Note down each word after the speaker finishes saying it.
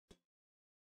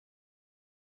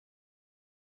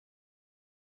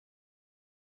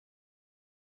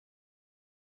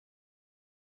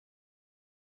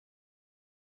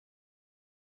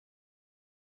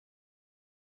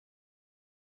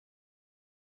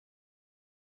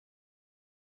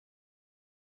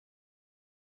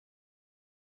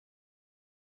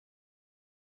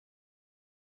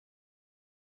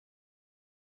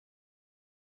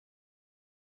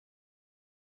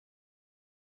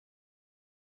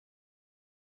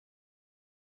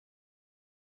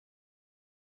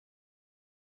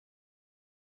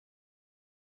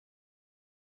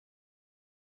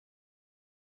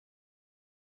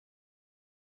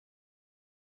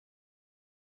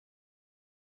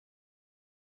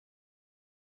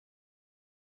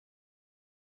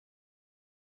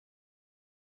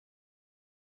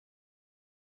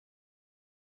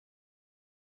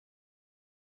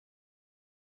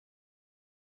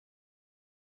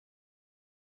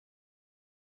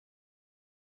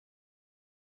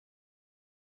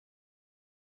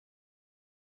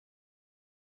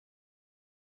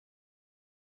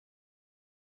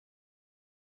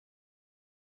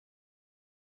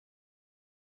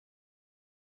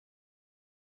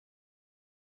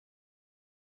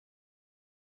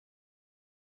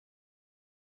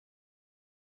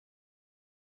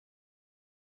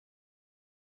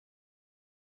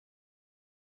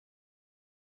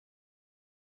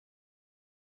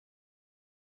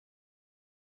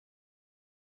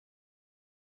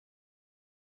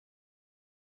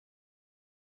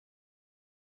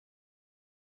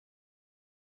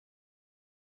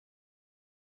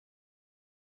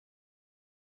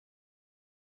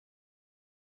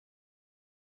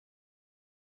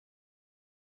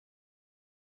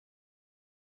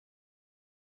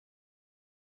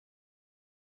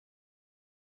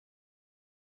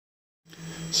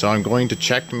So I'm going to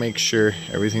check to make sure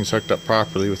everything's hooked up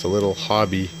properly with a little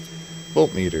hobby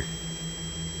voltmeter.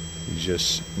 You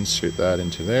just insert that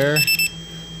into there.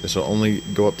 This will only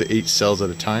go up to 8 cells at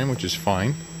a time, which is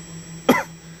fine.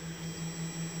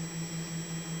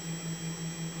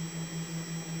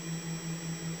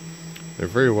 They're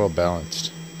very well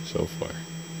balanced so far.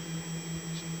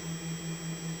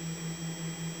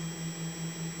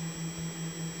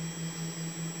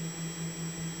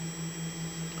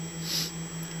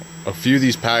 A few of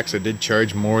these packs I did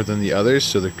charge more than the others,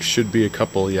 so there should be a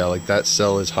couple, yeah, like that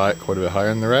cell is high, quite a bit higher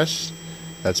than the rest.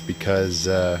 That's because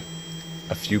a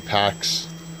few packs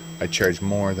I charged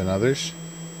more than others.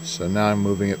 So now I'm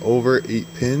moving it over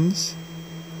 8 pins.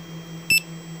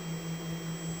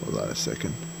 Hold on a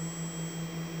second.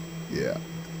 Yeah.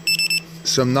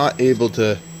 So I'm not able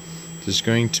to, there's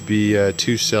going to be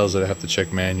 2 cells that I have to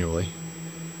check manually.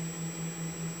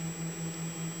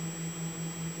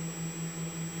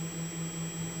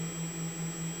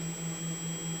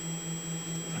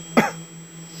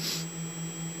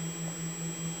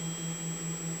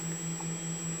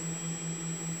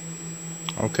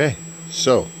 Okay,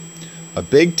 so a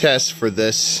big test for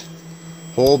this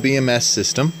whole BMS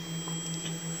system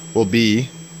will be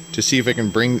to see if I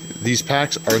can bring, these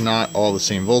packs are not all the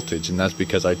same voltage, and that's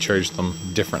because I charged them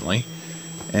differently,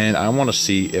 and I want to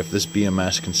see if this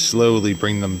BMS can slowly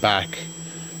bring them back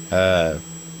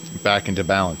into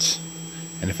balance.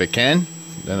 And if it can,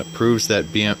 then it proves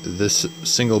that this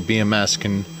single BMS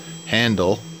can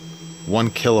handle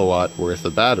 1 kilowatt worth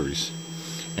of batteries.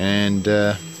 And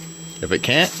if it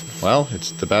can't, well,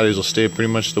 the batteries will stay pretty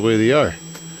much the way they are.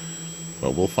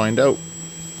 But we'll find out.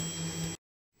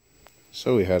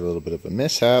 So we had a little bit of a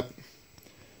mishap.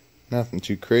 Nothing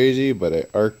too crazy, but I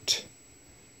arced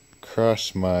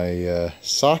across my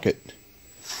socket.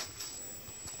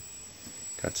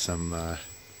 Got some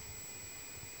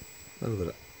little bit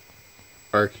of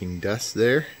arcing dust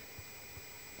there.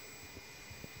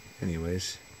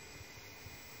 Anyways,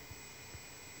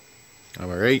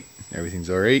 I'm alright. Everything's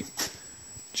alright.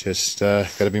 Just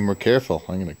gotta be more careful.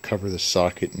 I'm gonna cover the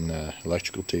socket in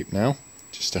electrical tape now,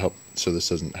 just to help so this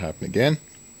doesn't happen again.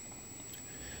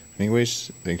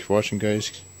 Anyways, thanks for watching,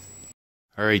 guys.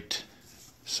 Alright,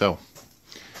 so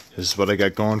this is what I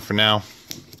got going for now.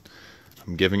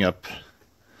 I'm giving up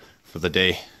for the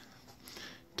day.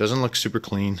 Doesn't look super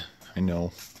clean, I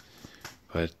know,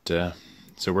 but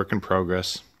it's a work in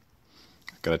progress.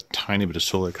 I've got a tiny bit of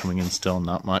solar coming in still,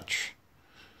 not much.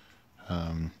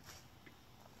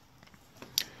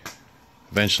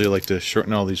 Eventually I'd like to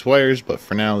shorten all these wires, but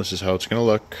for now this is how it's going to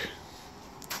look.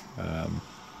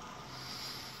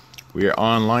 We are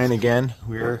online again.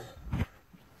 We're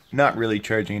not really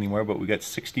charging anymore, but we got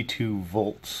 62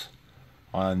 volts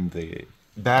on the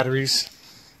batteries.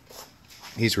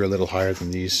 These were a little higher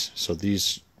than these, so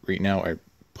these right now are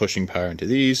pushing power into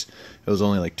these. It was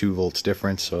only like 2 volts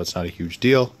difference, so it's not a huge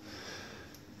deal.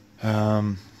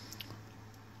 And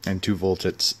 2 volts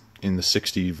it's in the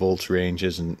 60 volts range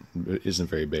isn't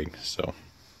very big. So,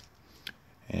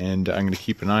 and I'm going to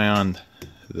keep an eye on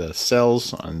the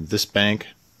cells on this bank,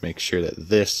 make sure that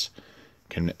this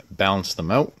can balance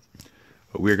them out.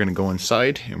 But we're going to go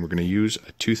inside and we're going to use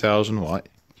a 2000 watt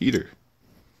heater.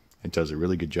 It does a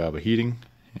really good job of heating,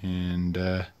 and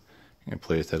I'm going to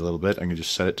play with that a little bit. I'm going to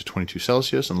just set it to 22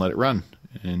 Celsius and let it run,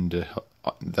 and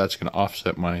that's going to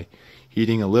offset my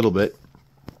heating a little bit.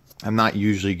 I'm not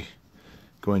usually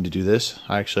going to do this.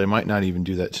 Actually, I might not even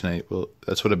do that tonight. Well,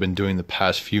 that's what I've been doing the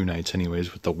past few nights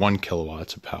anyways, with the 1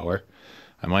 kilowatts of power.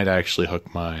 I might actually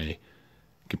hook my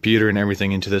computer and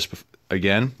everything into this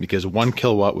again, because 1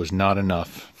 kilowatt was not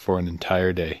enough for an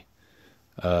entire day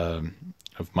of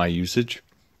my usage.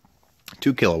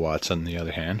 2 kilowatts on the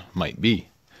other hand might be.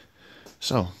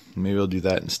 So maybe I'll do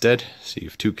that instead, see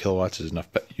if 2 kilowatts is enough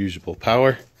usable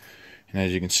power. And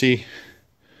as you can see,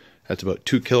 that's about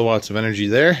 2 kilowatts of energy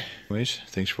there. Anyways,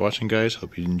 thanks for watching, guys.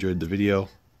 Hope you enjoyed the video.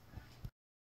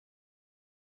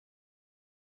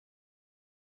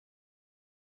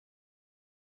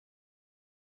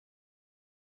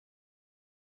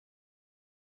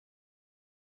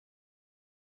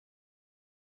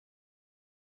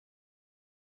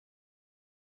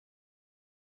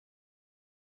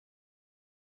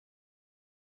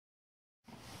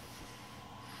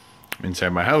 Inside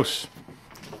my house.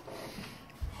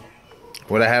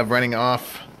 What I have running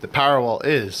off the power wall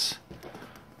is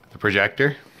the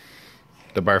projector,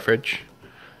 the bar fridge,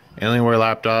 Alienware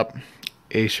laptop,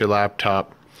 Acer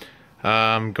laptop.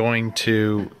 I'm going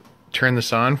to turn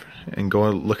this on and go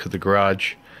and look at the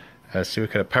garage, see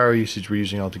what kind of power usage we're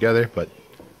using altogether. But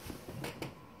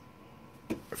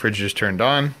the fridge just turned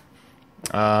on.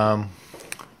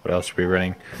 What else are we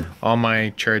running? All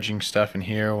my charging stuff in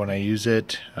here when I use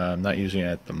it. I'm not using it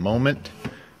at the moment,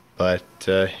 but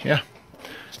yeah.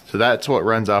 So that's what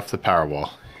runs off the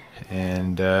Powerwall.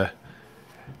 And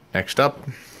next up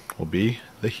will be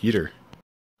the heater.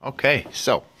 Okay,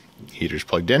 so heater's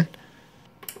plugged in.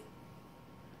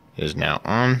 It is now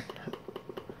on.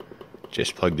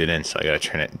 Just plugged it in, so I gotta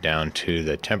turn it down to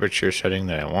the temperature setting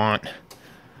that I want.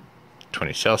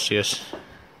 20 Celsius.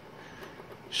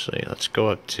 Actually, let's go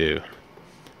up to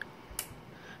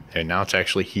there. Now it's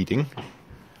actually heating.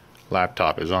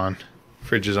 Laptop is on.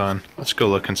 Fridge is on. Let's go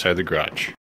look inside the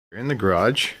garage. We're in the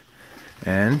garage,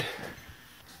 and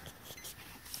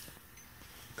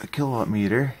the kilowatt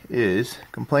meter is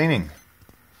complaining.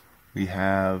 We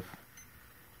have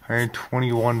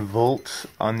 121 volts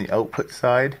on the output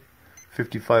side,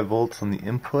 55 volts on the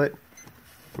input.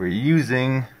 We're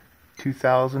using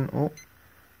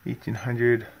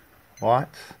 1800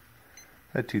 watts.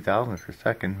 I had 2000 for a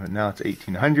second, but now it's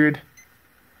 1800.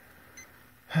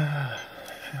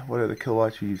 What are the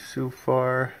kilowatts we used so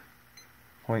far?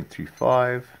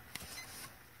 0.35.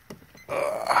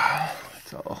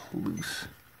 It's all loose.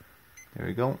 There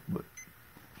we go. But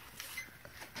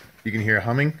you can hear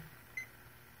humming.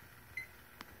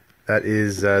 That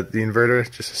is the inverter,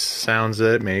 just sounds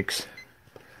that it makes.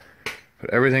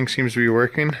 But everything seems to be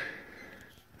working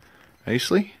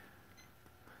nicely.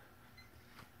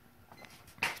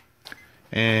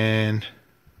 And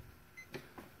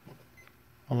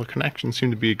all the connections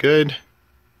seem to be good.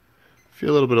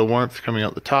 Feel a little bit of warmth coming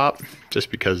out the top just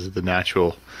because the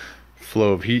natural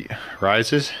flow of heat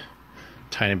rises.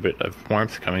 Tiny bit of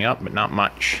warmth coming up, but not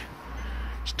much.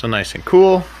 Still nice and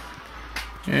cool.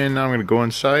 And now I'm going to go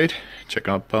inside, check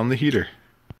up on the heater.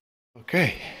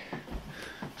 Okay,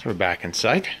 so we're back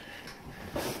inside.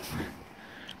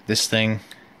 This thing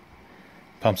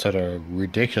pumps out a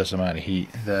ridiculous amount of heat.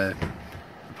 The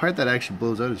part that actually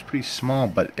blows out is pretty small,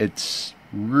 but it's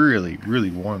really, really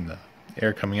warm, the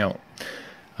air coming out.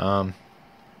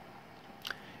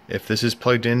 If this is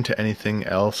plugged into anything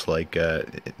else, like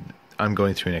I'm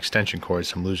going through an extension cord,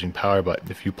 so I'm losing power, but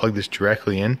if you plug this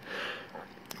directly in,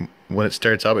 when it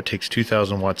starts up, it takes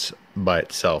 2000 watts by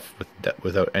itself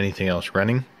without anything else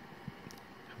running.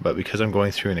 But because I'm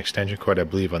going through an extension cord, I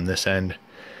believe on this end,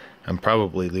 I'm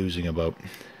probably losing about,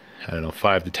 I don't know,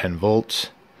 5 to 10 volts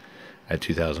at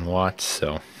 2000 watts.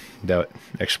 So that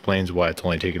explains why it's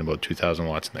only taking about 2000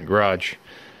 watts in the garage.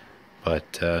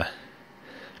 But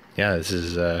yeah, this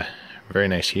is a very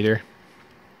nice heater.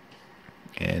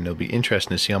 And it'll be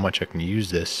interesting to see how much I can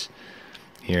use this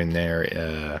here and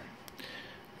there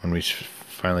when we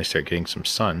finally start getting some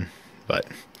sun. But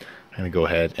I'm going to go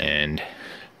ahead and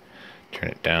turn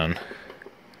it down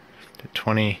to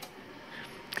 20,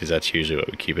 because that's usually what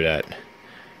we keep it at,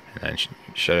 and then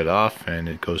shut it off, and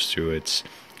it goes through its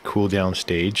cool down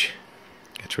stage,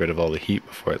 gets rid of all the heat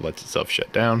before it lets itself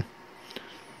shut down.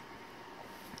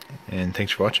 And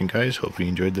thanks for watching, guys. Hope you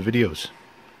enjoyed the videos.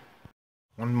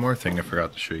 One more thing I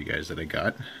forgot to show you guys that I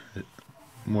got.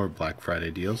 More Black Friday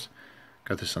deals.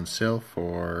 Got this on sale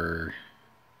for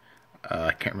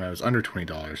I can't remember, it was under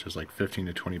 $20. It was like 15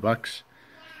 to 20 bucks.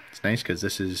 It's nice because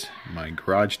this is my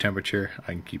garage temperature.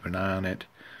 I can keep an eye on it.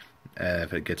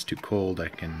 If it gets too cold, I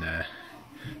can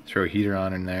throw a heater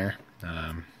on in there.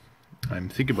 I'm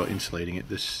thinking about insulating it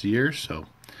this year, so,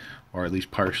 or at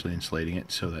least partially insulating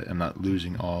it, so that I'm not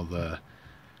losing all the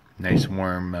nice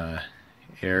warm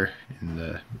air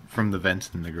from the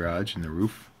vents in the garage and the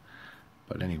roof.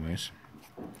 But anyways,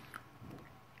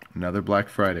 another Black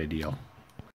Friday deal.